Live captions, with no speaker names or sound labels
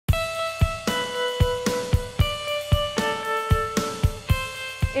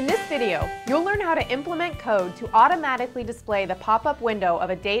In this video, you'll learn how to implement code to automatically display the pop-up window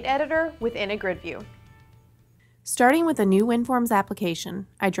of a date editor within a grid view. Starting with a new WinForms application,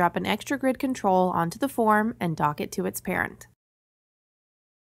 I drop an XtraGrid control onto the form and dock it to its parent.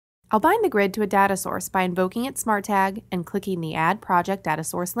 I'll bind the grid to a data source by invoking its smart tag and clicking the Add Project Data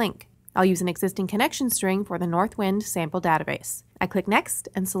Source link. I'll use an existing connection string for the Northwind sample database. I click Next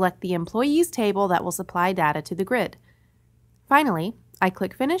and select the Employees table that will supply data to the grid. Finally, I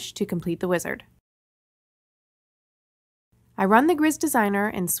click Finish to complete the wizard. I run the Grid Designer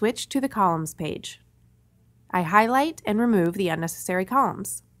and switch to the Columns page. I highlight and remove the unnecessary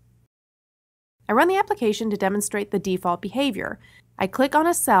columns. I run the application to demonstrate the default behavior. I click on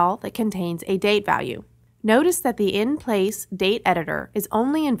a cell that contains a date value. Notice that the in-place date editor is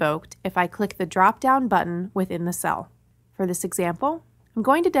only invoked if I click the drop-down button within the cell. For this example, I'm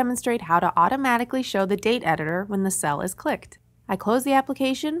going to demonstrate how to automatically show the date editor when the cell is clicked. I close the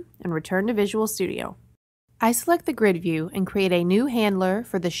application and return to Visual Studio. I select the grid view and create a new handler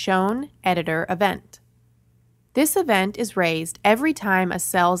for the Shown Editor event. This event is raised every time a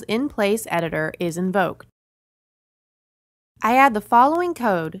cell's in-place editor is invoked. I add the following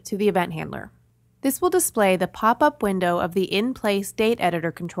code to the event handler. This will display the pop-up window of the in-place date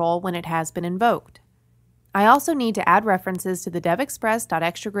editor control when it has been invoked. I also need to add references to the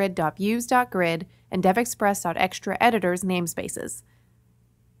devexpress.xtragrid.views.grid and devexpress.xtraEditor's namespaces.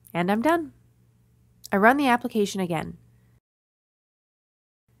 And I'm done. I run the application again.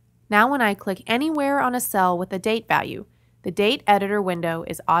 Now when I click anywhere on a cell with a date value, the date editor window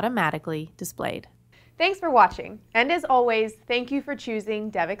is automatically displayed. Thanks for watching, and as always, thank you for choosing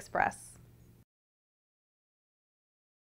DevExpress.